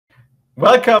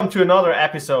Welcome to another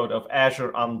episode of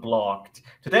Azure Unblogged.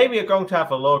 Today we are going to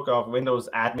have a look at Windows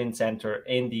Admin Center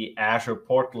in the Azure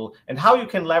Portal and how you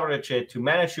can leverage it to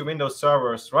manage your Windows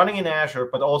servers running in Azure,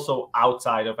 but also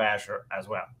outside of Azure as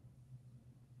well.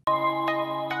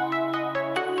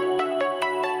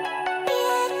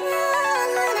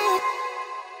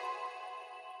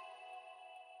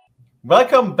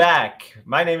 Welcome back.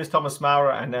 My name is Thomas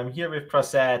Maurer and I'm here with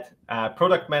Prasad,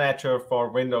 Product Manager for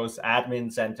Windows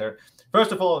Admin Center.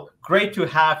 First of all, great to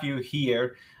have you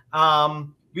here.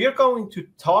 We are going to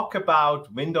talk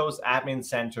about Windows Admin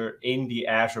Center in the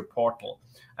Azure Portal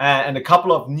and a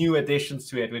couple of new additions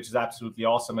to it, which is absolutely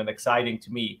awesome and exciting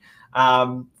to me.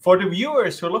 For the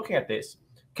viewers who are looking at this,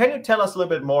 can you tell us a little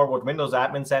bit more what Windows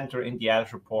Admin Center in the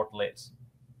Azure Portal is?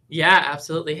 Yeah,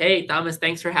 absolutely. Hey, Thomas,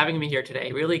 thanks for having me here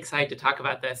today. Really excited to talk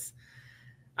about this.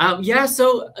 In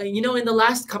the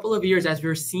last couple of years, as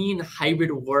we're seeing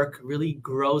hybrid work really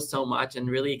grow so much and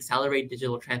really accelerate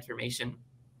digital transformation,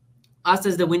 us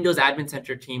as the Windows Admin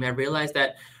Center team have realized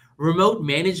that remote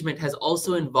management has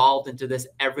also evolved into this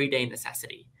everyday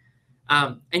necessity.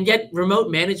 And yet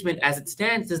remote management as it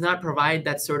stands does not provide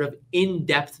that sort of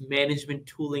in-depth management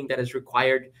tooling that is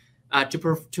required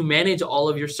to manage all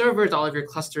of your servers, all of your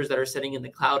clusters that are sitting in the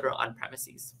cloud or on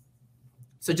premises.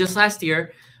 So just last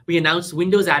year, we announced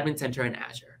Windows Admin Center in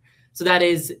Azure. So that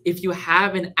is, if you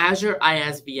have an Azure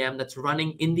IaaS VM that's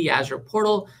running in the Azure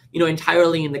portal,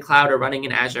 entirely in the cloud or running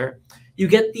in Azure, you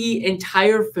get the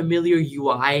entire familiar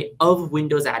UI of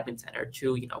Windows Admin Center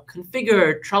to,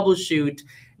 configure, troubleshoot,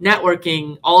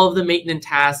 networking, all of the maintenance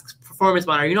tasks, performance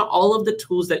monitor, all of the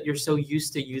tools that you're so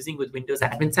used to using with Windows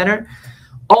Admin Center,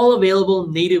 all available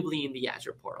natively in the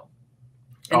Azure portal.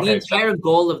 And the entire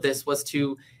goal of this was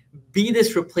to be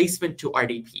this replacement to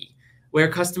RDP, where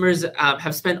customers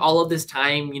have spent all of this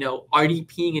time,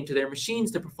 RDPing into their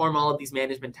machines to perform all of these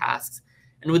management tasks.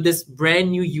 And with this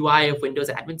brand new UI of Windows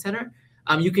Admin Center,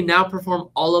 you can now perform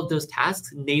all of those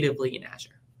tasks natively in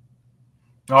Azure.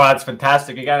 Oh, that's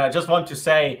fantastic. Again, I just want to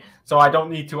say, so I don't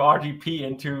need to RDP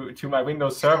into my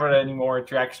Windows server anymore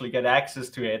to actually get access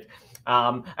to it.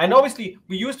 And obviously,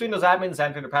 we used Windows Admin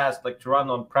Center in the past, like to run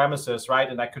on premises, right?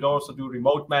 And I could also do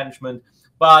remote management.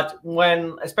 But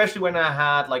especially when I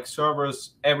had like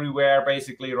servers everywhere,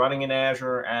 basically running in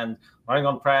Azure and running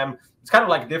on-prem, it's kind of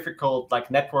like difficult,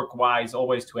 like network-wise,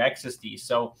 always to access these.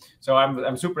 So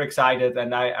I'm super excited,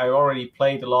 and I already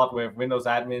played a lot with Windows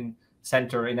Admin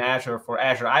Center in Azure for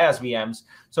Azure IaaS VMs.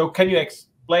 So can you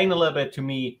explain a little bit to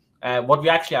me what we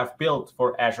actually have built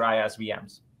for Azure IaaS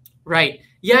VMs? Right.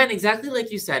 Yeah, and exactly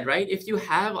like you said, right? If you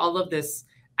have all of this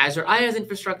Azure IaaS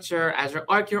infrastructure, Azure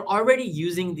Arc, you're already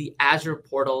using the Azure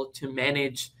portal to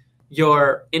manage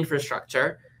your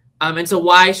infrastructure. And so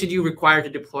why should you require to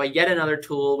deploy yet another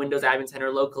tool, Windows Admin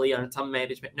Center, locally on some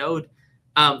management node,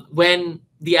 when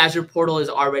the Azure portal is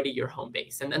already your home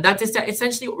base? And that's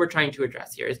essentially what we're trying to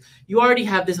address here is you already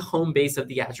have this home base of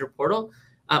the Azure portal.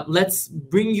 Let's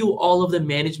bring you all of the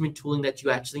management tooling that you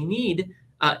actually need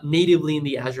natively in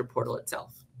the Azure portal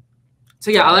itself. So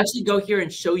yeah, I'll actually go here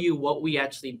and show you what we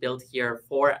actually built here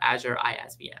for Azure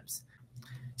IaaS VMs.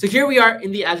 So here we are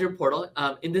in the Azure portal.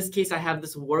 In this case, I have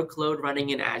this workload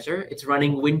running in Azure. It's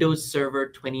running Windows Server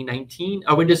 2019,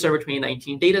 or Windows Server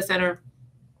 2019 data center.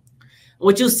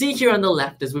 What you'll see here on the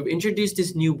left is we've introduced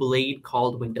this new blade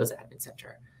called Windows Admin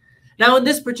Center. Now, in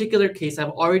this particular case, I've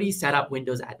already set up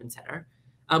Windows Admin Center.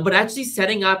 But actually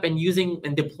setting up and using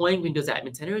and deploying Windows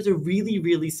Admin Center is a really,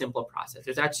 really simple process.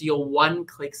 There's actually a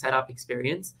one-click setup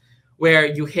experience where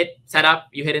you hit setup,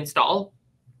 you hit install,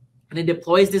 and it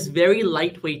deploys this very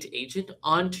lightweight agent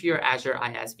onto your Azure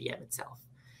IaaS VM itself.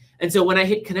 And so when I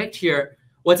hit connect here,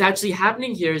 what's actually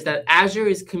happening here is that Azure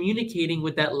is communicating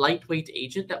with that lightweight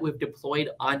agent that we've deployed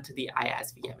onto the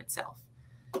IaaS VM itself.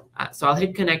 So I'll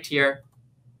hit connect here.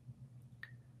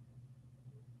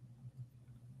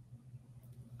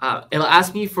 It'll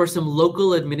ask me for some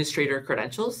local administrator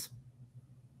credentials.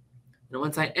 And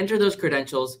once I enter those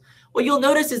credentials, what you'll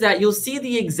notice is that you'll see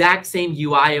the exact same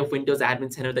UI of Windows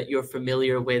Admin Center that you're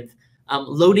familiar with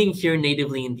loading here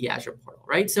natively in the Azure portal,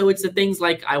 right? So it's the things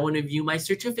like I want to view my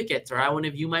certificates, or I want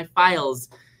to view my files,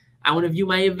 I want to view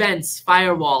my events,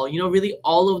 firewall, really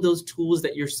all of those tools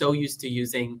that you're so used to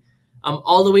using,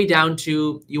 all the way down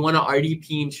to you want to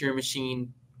RDP into your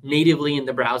machine natively in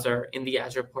the browser in the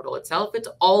Azure portal itself. It's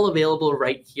all available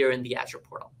right here in the Azure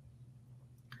portal.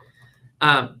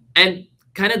 And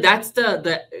kind of that's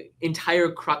the entire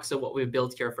crux of what we've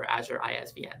built here for Azure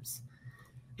IaaS VMs.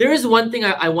 There is one thing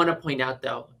I want to point out,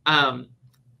 though.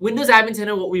 Windows Admin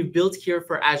Center, what we've built here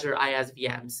for Azure IaaS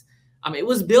VMs, It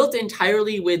was built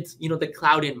entirely with the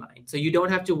cloud in mind. So you don't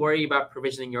have to worry about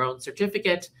provisioning your own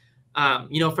certificate.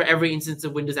 For every instance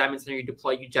of Windows Admin Center you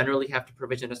deploy, you generally have to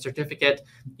provision a certificate.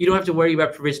 You don't have to worry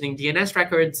about provisioning DNS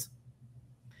records.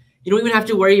 You don't even have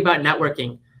to worry about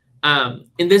networking.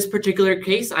 In this particular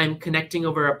case, I'm connecting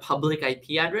over a public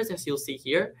IP address, as you'll see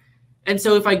here. And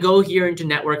so if I go here into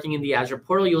networking in the Azure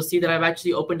portal, you'll see that I've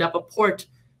actually opened up a port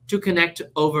to connect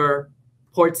over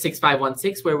port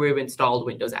 6516, where we've installed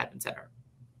Windows Admin Center.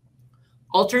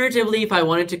 Alternatively, if I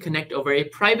wanted to connect over a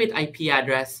private IP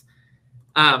address,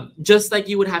 just like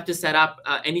you would have to set up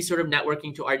any sort of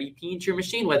networking to RDP into your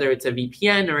machine, whether it's a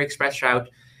VPN or ExpressRoute,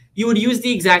 you would use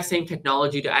the exact same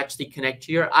technology to actually connect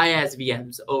to your IaaS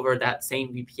VMs over that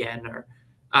same VPN or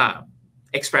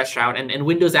ExpressRoute, and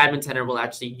Windows Admin Center will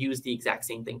actually use the exact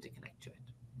same thing to connect to it.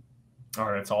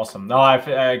 All right, that's awesome. No,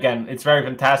 again, it's very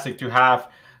fantastic to have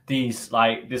this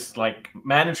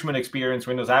management experience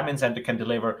Windows Admin Center can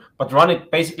deliver, but run it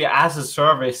basically as a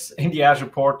service in the Azure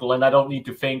portal, and I don't need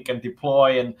to think and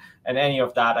deploy and any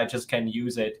of that. I just can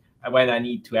use it when I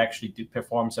need to actually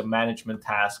perform some management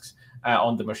tasks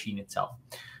on the machine itself.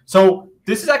 So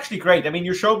this is actually great. I mean,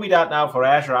 you showed me that now for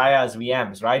Azure IaaS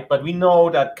VMs, right? But we know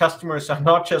that customers are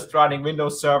not just running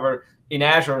Windows Server in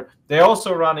Azure, they're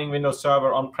also running Windows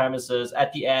Server on premises,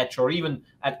 at the edge, or even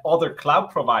at other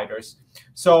cloud providers.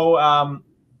 So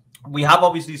we have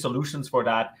obviously solutions for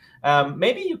that.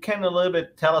 Maybe you can a little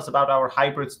bit tell us about our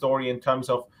hybrid story in terms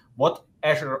of what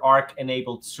Azure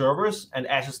Arc-enabled servers and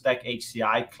Azure Stack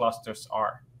HCI clusters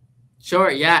are.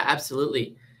 Sure, yeah,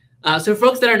 absolutely. So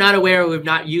folks that are not aware or have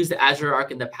not used Azure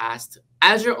Arc in the past,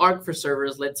 Azure Arc for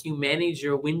Servers lets you manage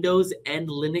your Windows and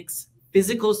Linux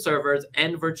physical servers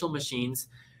and virtual machines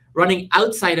running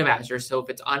outside of Azure. So if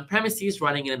it's on premises,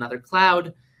 running in another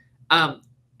cloud,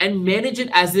 and manage it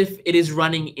as if it is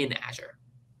running in Azure.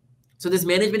 So this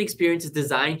management experience is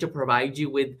designed to provide you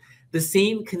with the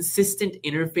same consistent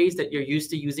interface that you're used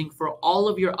to using for all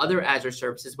of your other Azure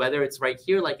services, whether it's right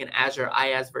here, like an Azure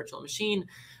IaaS virtual machine,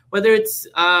 whether it's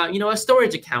a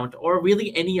storage account, or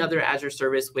really any other Azure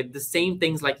service with the same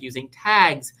things like using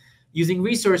tags, using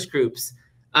resource groups,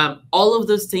 all of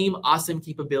those same awesome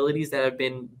capabilities that have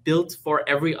been built for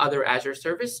every other Azure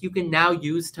service, you can now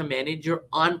use to manage your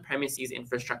on-premises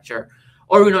infrastructure,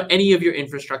 or any of your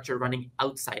infrastructure running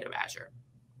outside of Azure.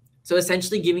 So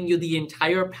essentially giving you the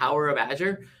entire power of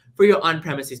Azure for your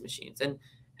on-premises machines.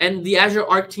 And the Azure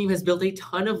Arc team has built a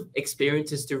ton of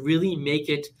experiences to really make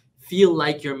it feel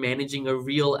like you're managing a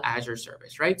real Azure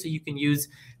service, right? So you can use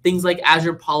things like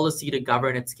Azure Policy to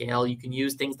govern at scale. You can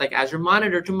use things like Azure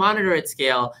Monitor to monitor at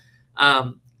scale,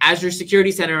 Azure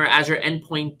Security Center or Azure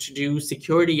Endpoint to do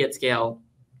security at scale.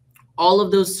 All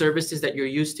of those services that you're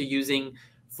used to using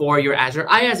for your Azure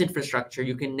IaaS infrastructure,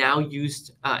 you can now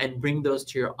use and bring those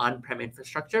to your on-prem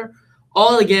infrastructure,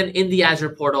 all again in the Azure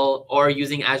portal or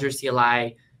using Azure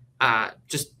CLI,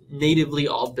 just natively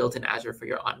all built in Azure for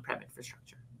your on-prem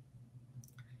infrastructure.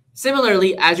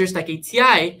 Similarly, Azure Stack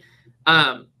HCI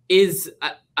is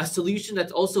a solution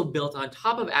that's also built on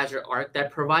top of Azure Arc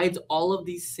that provides all of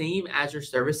these same Azure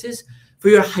services for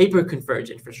your hyper-converged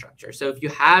infrastructure. So if you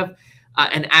have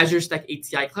an Azure Stack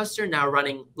HCI cluster now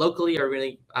running locally, or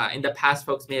really in the past,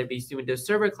 folks may have used Windows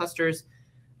Server clusters,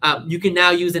 you can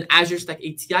now use an Azure Stack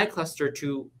HCI cluster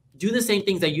to do the same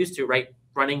things I used to, right?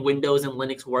 Running Windows and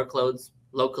Linux workloads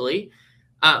locally,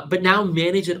 but now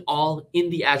manage it all in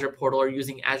the Azure portal or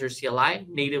using Azure CLI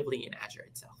natively in Azure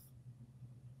itself.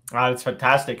 That's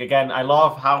fantastic. Again, I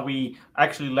love how we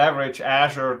actually leverage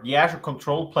the Azure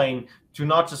control plane to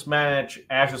not just manage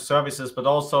Azure services, but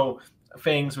also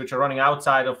things which are running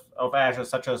outside of Azure,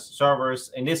 such as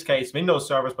servers, in this case, Windows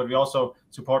servers, but we also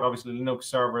support obviously Linux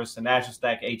servers and Azure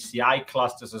Stack HCI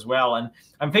clusters as well. And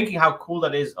I'm thinking how cool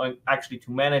that is actually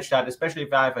to manage that, especially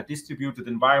if I have a distributed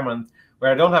environment where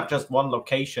I don't have just one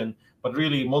location, but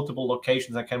really multiple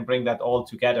locations. I can bring that all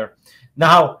together.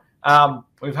 Now,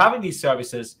 with having these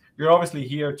services, we're obviously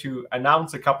here to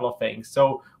announce a couple of things.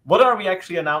 So what are we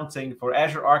actually announcing for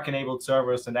Azure Arc-enabled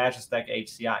servers and Azure Stack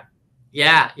HCI?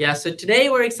 Yeah. So today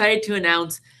we're excited to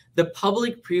announce the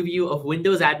public preview of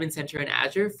Windows Admin Center in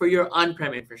Azure for your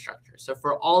on-prem infrastructure. So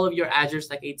for all of your Azure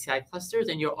Stack HCI clusters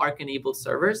and your Arc-enabled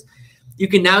servers, you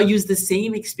can now use the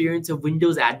same experience of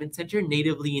Windows Admin Center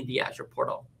natively in the Azure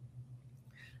portal.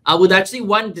 With actually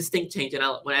one distinct change, and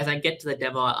as I get to the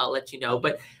demo, I'll let you know.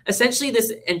 But essentially,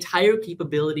 this entire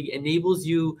capability enables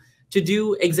you to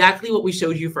do exactly what we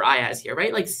showed you for IaaS here,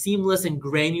 right? Like seamless and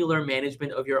granular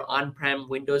management of your on-prem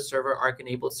Windows Server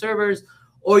Arc-enabled servers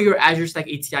or your Azure Stack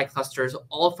HCI clusters,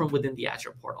 all from within the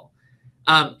Azure portal.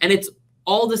 And it's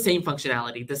all the same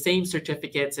functionality, the same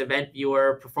certificates, event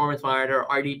viewer, performance monitor,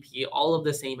 RDP, all of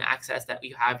the same access that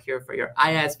we have here for your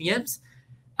IaaS VMs,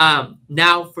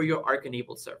 now for your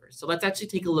Arc-enabled servers. So let's actually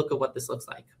take a look at what this looks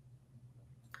like.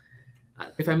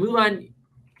 If I move on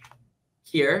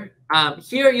here,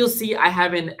 here you'll see I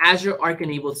have an Azure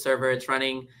Arc-enabled server. It's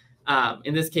running,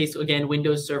 in this case, again,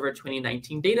 Windows Server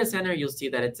 2019 data center. You'll see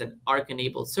that it's an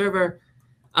Arc-enabled server.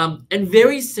 And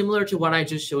very similar to what I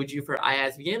just showed you for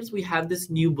IaaS VMs, we have this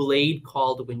new blade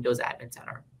called Windows Admin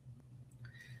Center.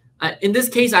 In this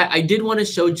case, I did want to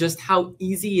show just how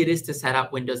easy it is to set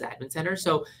up Windows Admin Center.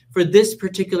 So for this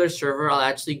particular server, I'll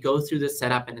actually go through the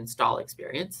setup and install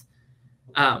experience.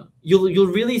 You'll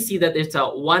really see that it's a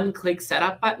one-click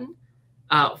setup button,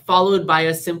 followed by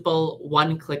a simple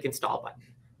one-click install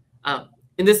button.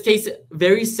 In this case,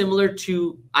 very similar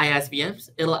to IaaS VMs,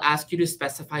 it'll ask you to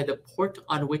specify the port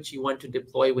on which you want to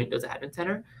deploy Windows Admin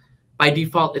Center. By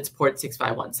default, it's port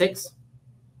 6516.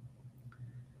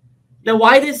 Now,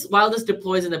 while this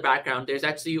deploys in the background, there's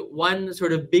actually one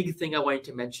sort of big thing I wanted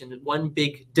to mention, one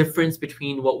big difference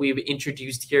between what we've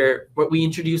introduced here, what we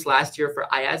introduced last year for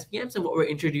IaaS VMs and what we're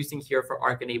introducing here for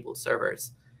Arc-enabled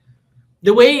servers.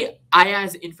 The way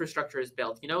IaaS infrastructure is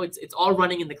built, it's all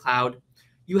running in the cloud.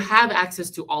 You have access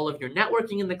to all of your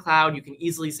networking in the cloud. You can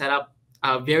easily set up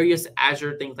various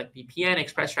Azure things like VPN,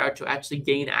 ExpressRoute to actually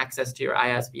gain access to your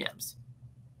IaaS VMs.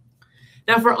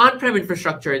 Now, for on-prem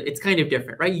infrastructure, it's kind of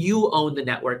different, right? You own the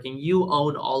networking. You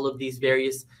own all of these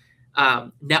various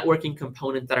networking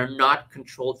components that are not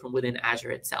controlled from within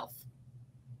Azure itself.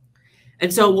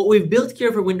 And so what we've built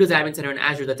here for Windows Admin Center and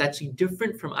Azure that's actually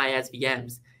different from IaaS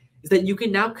VMs is that you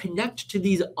can now connect to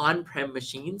these on-prem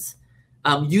machines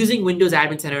using Windows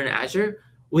Admin Center and Azure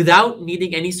without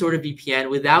needing any sort of VPN,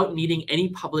 without needing any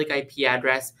public IP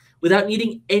address, without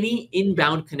needing any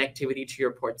inbound connectivity to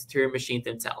your ports, to your machines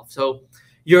themselves. So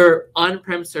your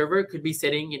on-prem server could be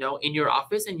sitting, in your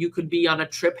office, and you could be on a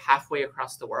trip halfway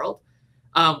across the world.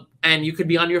 And you could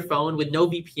be on your phone with no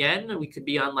VPN, and we could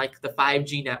be on like the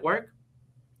 5G network.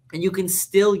 And you can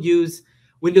still use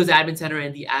Windows Admin Center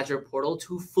and the Azure Portal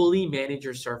to fully manage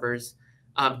your servers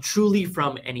truly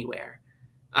from anywhere.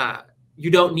 You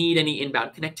don't need any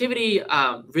inbound connectivity.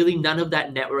 Really, none of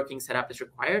that networking setup is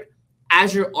required.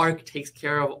 Azure Arc takes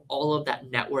care of all of that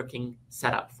networking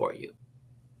setup for you.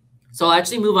 So I'll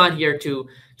actually move on here to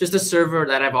just a server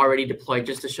that I've already deployed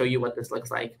just to show you what this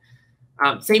looks like.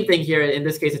 Same thing here. In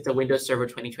this case, it's a Windows Server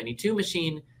 2022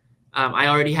 machine. I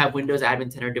already have Windows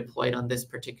Admin Center deployed on this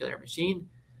particular machine.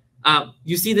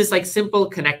 You see this like simple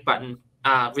connect button.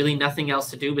 Really nothing else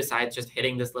to do besides just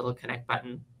hitting this little connect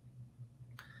button.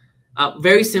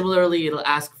 Very similarly, it'll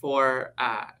ask for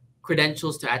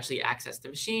credentials to actually access the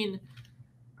machine.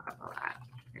 I'll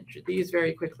enter these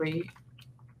very quickly.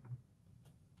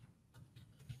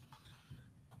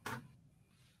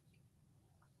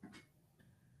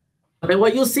 And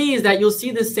what you'll see is that you'll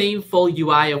see the same full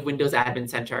UI of Windows Admin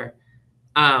Center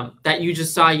that you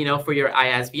just saw, for your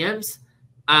IaaS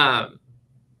VMs,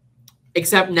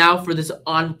 except now for this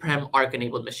on-prem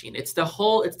Arc-enabled machine. It's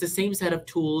the same set of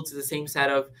tools, the same set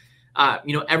of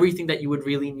everything that you would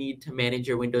really need to manage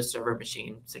your Windows Server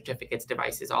machine, certificates,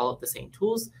 devices, all of the same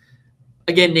tools.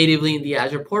 Again, natively in the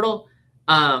Azure Portal.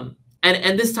 And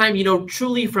this time,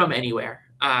 truly from anywhere.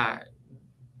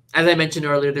 As I mentioned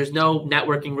earlier, there's no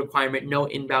networking requirement, no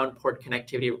inbound port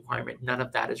connectivity requirement. None of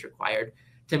that is required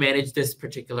to manage this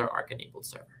particular Arc-enabled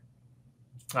server.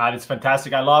 It's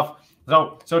fantastic. I love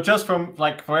so just from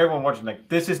for everyone watching,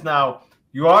 this is now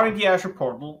you are in the Azure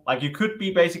Portal. You could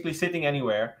be basically sitting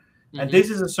anywhere. And this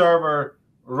is a server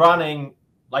running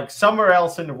somewhere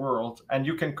else in the world, and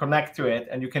you can connect to it,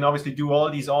 and you can obviously do all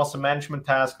these awesome management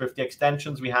tasks with the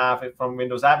extensions we have from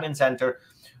Windows Admin Center.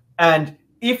 And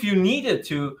if you needed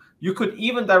to, you could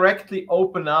even directly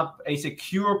open up a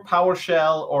secure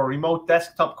PowerShell or remote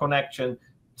desktop connection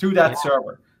to that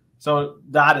server. So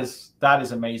that is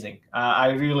amazing. I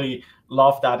really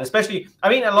love that. Especially,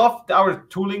 I love our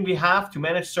tooling we have to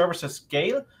manage servers at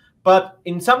scale. But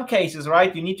in some cases,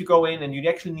 right, you need to go in and you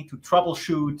actually need to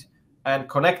troubleshoot and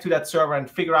connect to that server and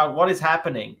figure out what is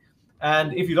happening.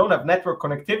 And if you don't have network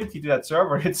connectivity to that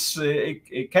server,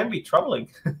 it can be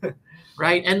troubling.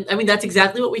 Right. And that's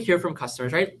exactly what we hear from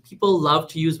customers, right? People love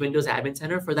to use Windows Admin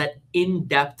Center for that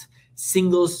in-depth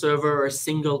single server or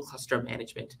single cluster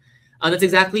management. That's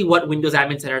exactly what Windows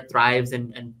Admin Center thrives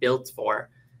and builds for.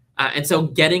 And so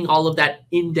getting all of that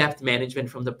in-depth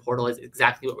management from the portal is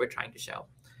exactly what we're trying to show.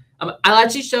 I'll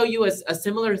actually show you a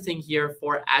similar thing here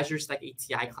for Azure Stack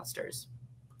HCI clusters.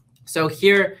 So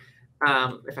here,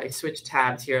 if I switch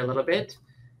tabs here a little bit,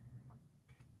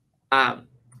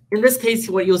 In this case,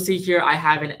 what you'll see here, I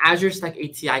have an Azure Stack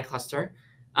HCI cluster.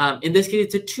 In this case,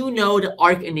 it's a 2-node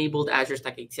Arc-enabled Azure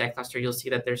Stack HCI cluster. You'll see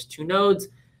that there's 2 nodes.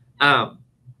 And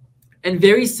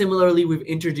very similarly, we've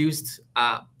introduced,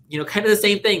 kind of the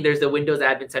same thing. There's the Windows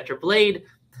Admin Center blade.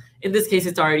 In this case,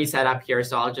 it's already set up here.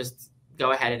 So I'll just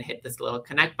go ahead and hit this little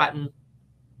connect button.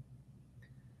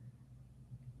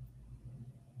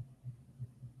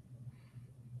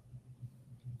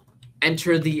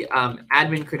 Enter the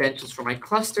admin credentials for my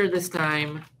cluster this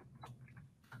time.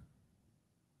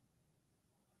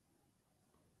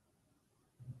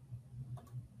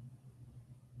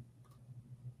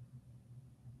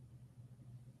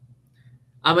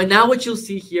 And now what you'll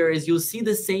see here is you'll see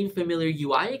the same familiar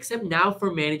UI, except now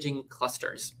for managing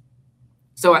clusters.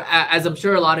 So as I'm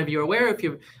sure a lot of you are aware, if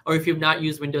you've not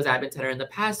used Windows Admin Center in the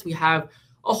past, we have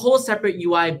a whole separate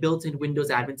UI built in Windows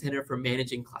Admin Center for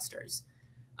managing clusters.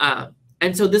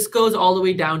 And so this goes all the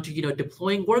way down to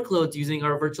deploying workloads using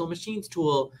our virtual machines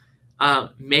tool,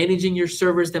 managing your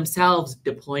servers themselves,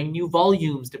 deploying new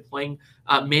volumes,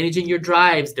 managing your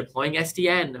drives, deploying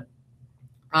SDN.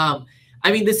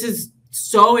 This is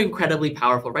so incredibly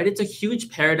powerful, right? It's a huge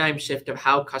paradigm shift of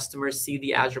how customers see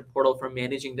the Azure portal for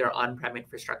managing their on-prem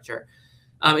infrastructure.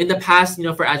 In the past,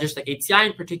 for Azure Stack HCI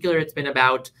in particular, it's been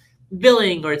about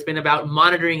billing or it's been about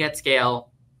monitoring at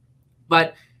scale.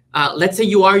 But let's say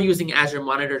you are using Azure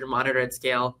Monitor to monitor at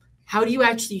scale. How do you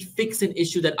actually fix an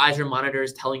issue that Azure Monitor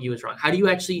is telling you is wrong? How do you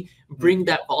actually bring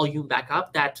that volume back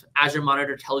up that Azure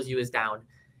Monitor tells you is down?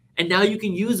 And now you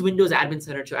can use Windows Admin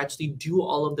Center to actually do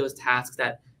all of those tasks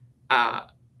that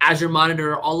Azure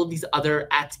Monitor, all of these other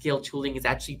at-scale tooling is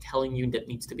actually telling you that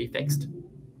needs to be fixed.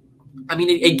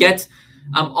 It gets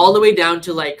all the way down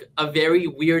to like a very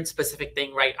weird specific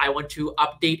thing, right? I want to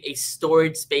update a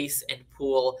storage space and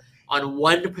pool on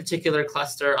one particular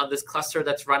cluster, on this cluster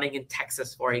that's running in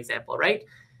Texas, for example, right?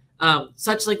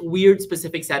 Such like weird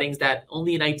specific settings that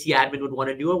only an IT admin would want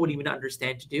to do or would even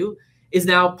understand to do is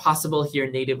now possible here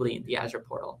natively in the Azure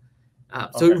portal.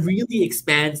 So it really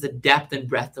expands the depth and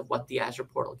breadth of what the Azure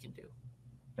portal can do.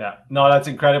 Yeah, no, that's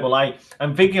incredible.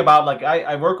 I'm thinking about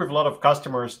I work with a lot of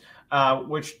customers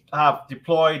which have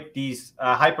deployed these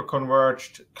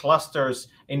hyper-converged clusters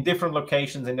in different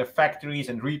locations in their factories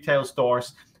and retail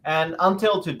stores. And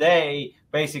until today,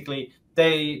 basically,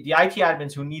 the IT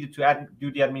admins who needed to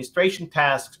do the administration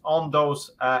tasks on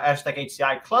those Azure Stack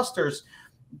HCI clusters,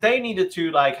 they needed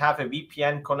to have a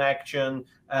VPN connection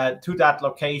to that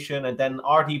location and then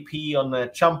RDP on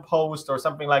a jump host or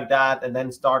something like that, and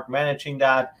then start managing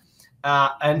that.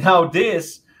 And now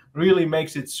this really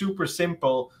makes it super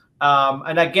simple.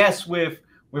 And I guess with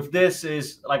this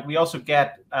is we also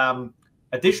get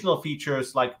additional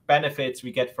features like benefits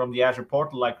we get from the Azure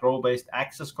portal, like role-based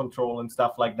access control and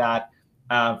stuff like that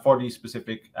for these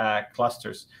specific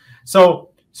clusters.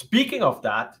 So speaking of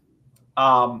that,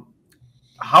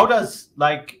 how does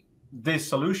this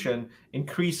solution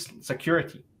increase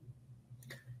security?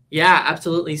 Yeah,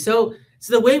 absolutely. So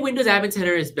the way Windows Admin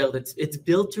Center is built, it's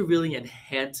built to really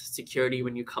enhance security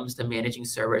when it comes to managing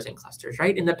servers and clusters,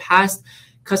 right? In the past,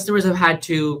 customers have had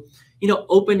to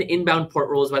open inbound port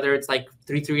rules, whether it's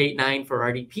 3389 for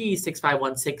RDP,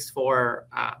 6516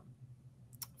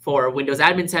 for Windows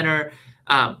Admin Center,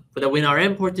 for the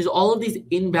WinRM port. There's all of these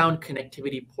inbound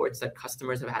connectivity ports that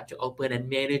customers have had to open and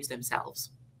manage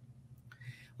themselves.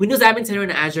 Windows Admin Center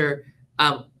in Azure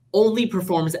only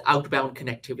performs outbound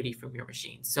connectivity from your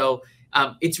machine. So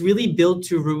it's really built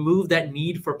to remove that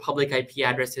need for public IP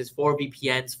addresses, for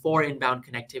VPNs, for inbound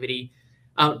connectivity.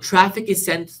 Traffic is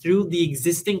sent through the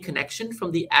existing connection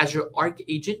from the Azure Arc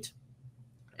agent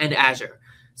and Azure.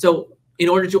 So in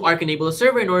order to Arc-enable a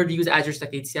server, in order to use Azure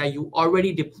Stack HCI, you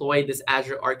already deploy this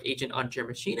Azure Arc agent onto your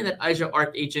machine, and that Azure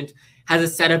Arc agent has a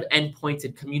set of endpoints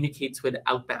it communicates with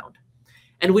outbound.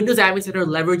 And Windows Admin Center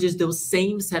leverages those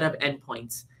same set of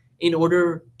endpoints in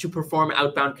order to perform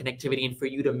outbound connectivity and for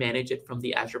you to manage it from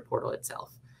the Azure portal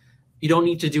itself. You don't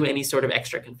need to do any sort of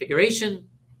extra configuration.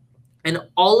 And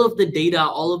all of the data,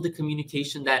 all of the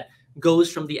communication that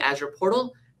goes from the Azure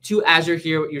portal to Azure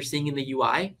here, what you're seeing in the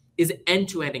UI, is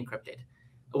end-to-end encrypted,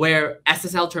 where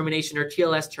SSL termination or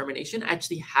TLS termination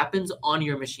actually happens on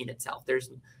your machine itself. There's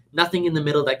nothing in the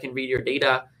middle that can read your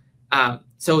data.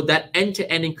 So that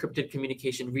end-to-end encrypted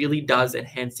communication really does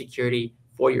enhance security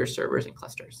for your servers and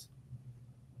clusters.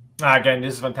 Again,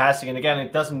 this is fantastic. And again,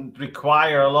 it doesn't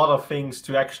require a lot of things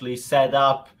to actually set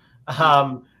up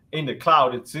in the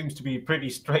cloud. It seems to be pretty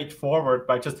straightforward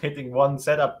by just hitting one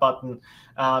setup button.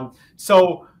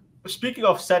 So speaking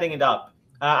of setting it up,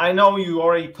 I know you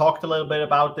already talked a little bit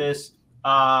about this,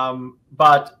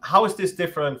 but how is this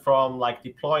different from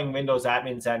deploying Windows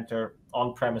Admin Center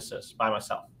on premises by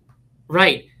myself.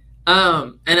 Right.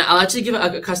 And I'll actually give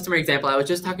a customer example. I was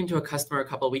just talking to a customer a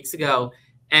couple of weeks ago,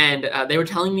 and they were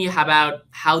telling me about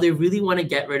how they really want to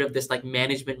get rid of this like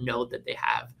management node that they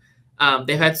have.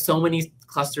 They've had so many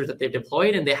clusters that they've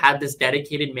deployed, and they had this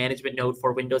dedicated management node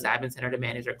for Windows Admin Center to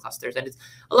manage their clusters. And it's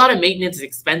a lot of maintenance. It's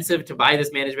expensive to buy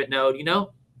this management node, you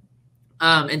know?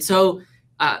 And so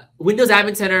Windows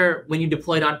Admin Center, when you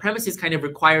deploy it on premises, kind of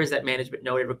requires that management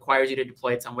node. It requires you to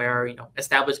deploy it somewhere, you know,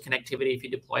 establish connectivity if you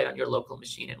deploy it on your local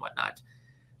machine and whatnot.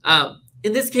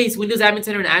 In this case, Windows Admin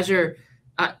Center in Azure,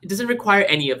 it doesn't require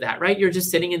any of that, right? You're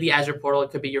just sitting in the Azure portal.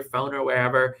 It could be your phone or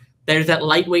wherever. There's that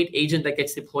lightweight agent that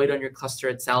gets deployed on your cluster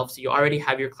itself. So you already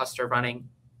have your cluster running,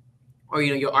 or,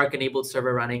 you know, your Arc-enabled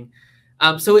server running.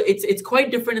 So it's quite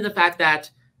different in the fact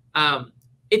that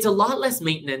it's a lot less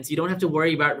maintenance. You don't have to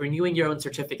worry about renewing your own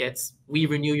certificates. We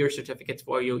renew your certificates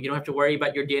for you. You don't have to worry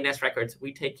about your DNS records.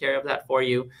 We take care of that for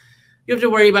you. You have to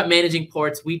worry about managing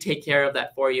ports. We take care of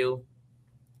that for you.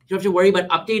 You don't have to worry about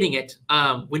updating it.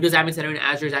 Windows Admin Center in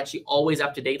Azure is actually always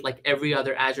up to date, like every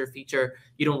other Azure feature.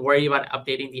 You don't worry about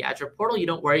updating the Azure portal. You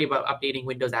don't worry about updating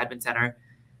Windows Admin Center.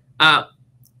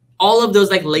 All of those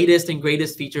like latest and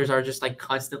greatest features are just like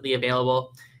constantly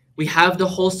available. We have the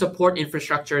whole support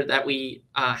infrastructure that we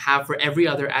have for every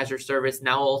other Azure service,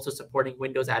 now also supporting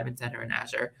Windows Admin Center in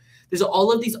Azure. There's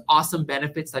all of these awesome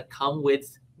benefits that come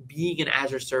with being an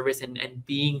Azure service and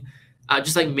being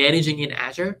just like managing in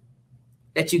Azure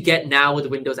that you get now with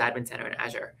Windows Admin Center in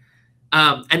Azure.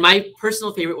 And my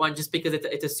personal favorite one, just because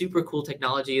it's a super cool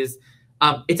technology, is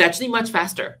it's actually much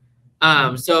faster.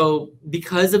 So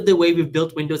because of the way we've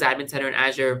built Windows Admin Center in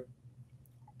Azure,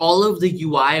 all of the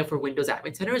UI for Windows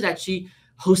Admin Center is actually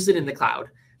hosted in the cloud.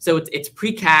 So it's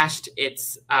pre-cached,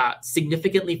 it's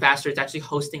significantly faster. It's actually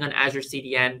hosting on Azure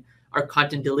CDN, our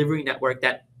content delivery network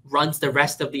that runs the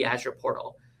rest of the Azure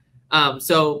portal.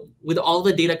 So with all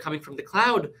the data coming from the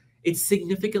cloud, it's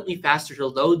significantly faster to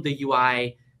load the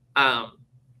UI.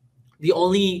 The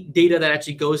only data that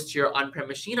actually goes to your on-prem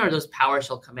machine are those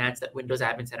PowerShell commands that Windows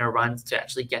Admin Center runs to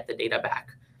actually get the data back.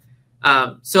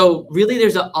 So really,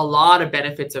 there's a lot of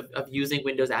benefits of using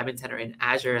Windows Admin Center in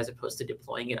Azure as opposed to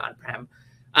deploying it on-prem.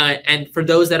 And for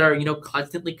those that are, you know,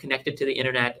 constantly connected to the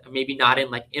internet, maybe not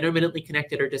in like intermittently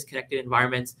connected or disconnected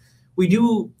environments, we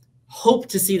do hope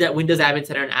to see that Windows Admin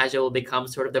Center in Azure will become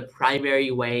sort of the primary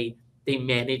way they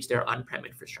manage their on-prem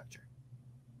infrastructure.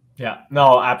 Yeah,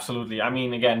 no, absolutely. I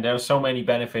mean, again, there's so many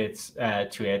benefits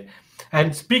to it.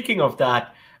 And speaking of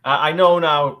that, I know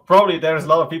now probably there's a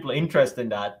lot of people interested in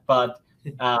that, but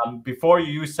before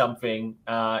you use something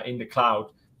in the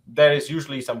cloud, there is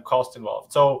usually some cost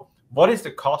involved. So what is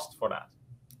the cost for that?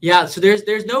 Yeah, so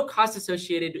there's no cost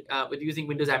associated with using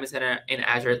Windows Admin Center in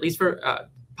Azure, at least for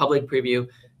public preview.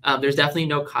 There's definitely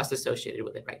no cost associated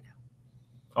with it right now.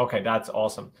 Okay, that's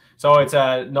awesome. So it's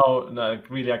no,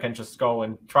 really, I can just go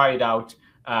and try it out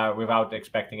without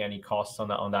expecting any costs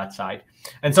on that side.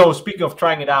 And so speaking of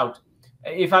trying it out,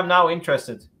 if I'm now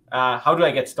interested, how do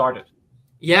I get started?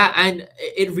 Yeah, and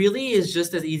it really is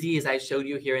just as easy as I showed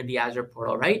you here in the Azure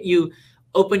portal, right? You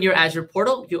open your Azure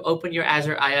portal, you open your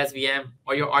Azure IaaS VM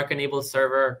or your Arc-enabled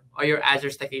server or your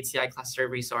Azure Stack HCI cluster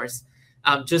resource,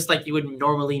 just like you would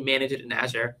normally manage it in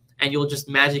Azure. And you'll just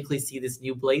magically see this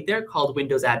new blade there called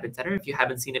Windows Admin Center. If you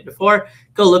haven't seen it before,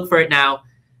 go look for it now.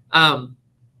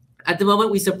 At the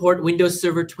moment, we support Windows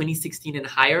Server 2016 and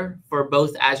higher for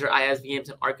both Azure IaaS VMs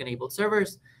and Arc-enabled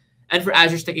servers. And for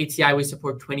Azure Stack HCI, we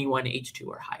support 21H2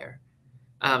 or higher.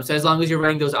 So as long as you're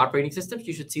running those operating systems,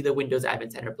 you should see the Windows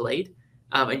Admin Center blade,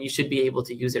 and you should be able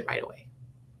to use it right away.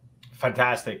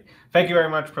 Fantastic. Thank you very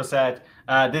much, Prasad.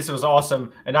 This was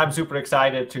awesome, and I'm super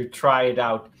excited to try it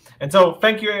out. And so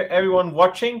thank you, everyone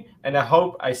watching, and I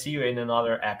hope I see you in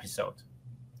another episode.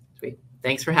 Sweet.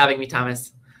 Thanks for having me,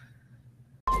 Thomas.